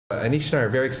Anish and I are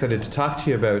very excited to talk to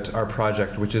you about our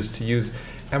project, which is to use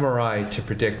MRI to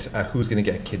predict who's going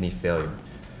to get kidney failure.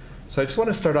 So I just want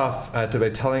to start off by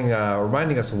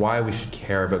reminding us why we should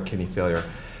care about kidney failure.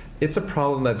 It's a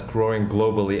problem that's growing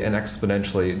globally and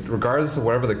exponentially. Regardless of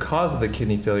whatever the cause of the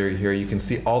kidney failure here, you can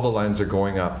see all the lines are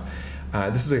going up.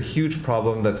 This is a huge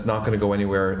problem that's not going to go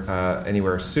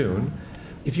anywhere soon.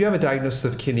 If you have a diagnosis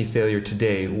of kidney failure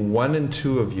today, 1 in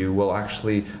 2 of you will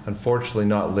actually, unfortunately,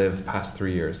 not live past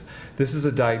 3 years. This is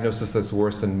a diagnosis that's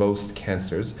worse than most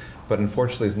cancers, but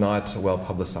unfortunately is not well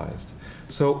publicized.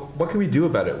 So what can we do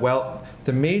about it? Well,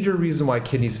 the major reason why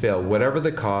kidneys fail, whatever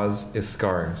the cause, is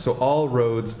scarring. So all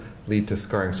roads lead to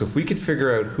scarring. So if we could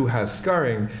figure out who has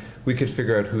scarring, we could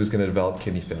figure out who's going to develop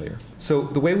kidney failure. So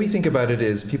the way we think about it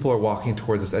is people are walking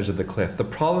towards this edge of the cliff. The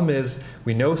problem is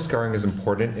we know scarring is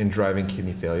important in driving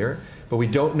kidney failure, but we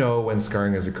don't know when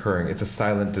scarring is occurring. It's a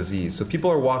silent disease. So people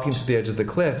are walking to the edge of the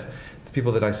cliff. The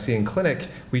people that I see in clinic,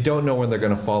 we don't know when they're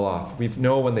going to fall off. We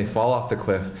know when they fall off the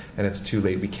cliff and it's too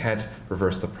late. We can't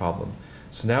reverse the problem.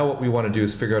 So now what we want to do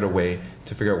is figure out a way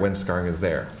to figure out when scarring is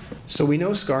there. So we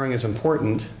know scarring is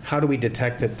important. How do we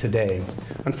detect it today?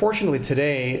 Unfortunately,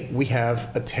 today we have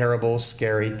a terrible,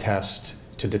 scary test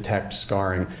to detect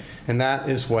scarring. And that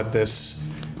is what this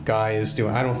guy is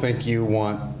doing. I don't think you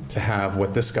want to have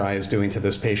what this guy is doing to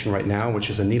this patient right now, which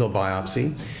is a needle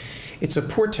biopsy. It's a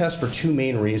poor test for 2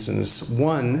 main reasons.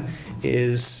 One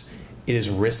is it is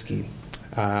risky.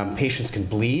 Patients can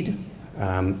bleed,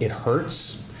 it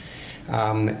hurts,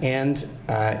 and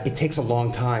it takes a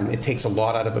long time. It takes a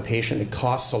lot out of a patient. It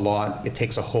costs a lot. It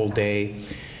takes a whole day.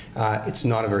 It's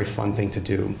not a very fun thing to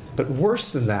do. But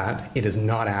worse than that, it is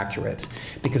not accurate.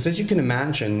 Because as you can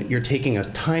imagine, you're taking a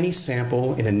tiny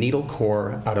sample in a needle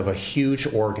core out of a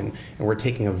huge organ, and we're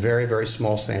taking a very, very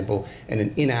small sample and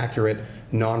an inaccurate,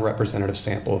 non-representative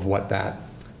sample of what that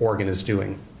organ is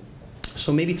doing.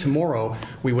 So maybe tomorrow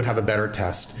we would have a better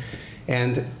test.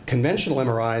 And conventional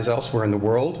MRIs elsewhere in the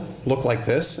world look like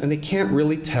this, and they can't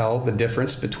really tell the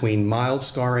difference between mild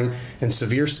scarring and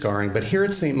severe scarring. But here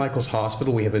at St. Michael's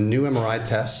Hospital, we have a new MRI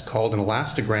test called an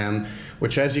elastogram,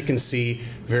 which, as you can see,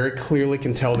 very clearly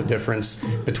can tell the difference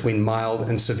between mild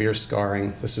and severe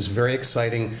scarring. This is very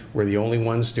exciting. We're the only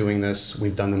ones doing this.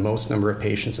 We've done the most number of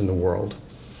patients in the world.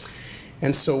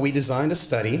 And so we designed a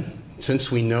study.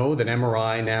 Since we know that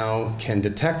MRI now can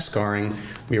detect scarring,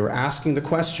 we were asking the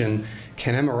question,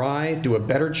 can MRI do a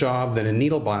better job than a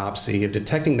needle biopsy of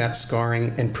detecting that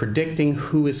scarring and predicting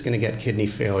who is going to get kidney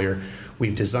failure?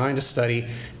 We've designed a study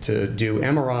to do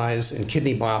MRIs and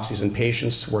kidney biopsies in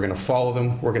patients. We're going to follow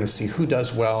them. We're going to see who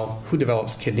does well, who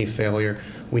develops kidney failure.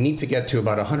 We need to get to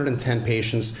about 110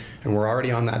 patients, and we're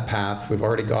already on that path. We've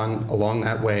already gone along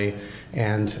that way,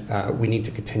 and we need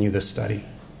to continue this study.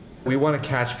 We want to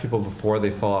catch people before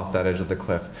they fall off that edge of the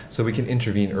cliff so we can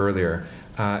intervene earlier.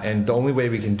 And the only way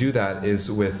we can do that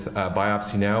is with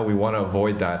biopsy now. We want to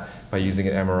avoid that by using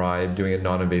an MRI, doing it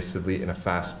non-invasively in a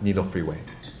fast, needle-free way.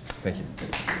 Thank you.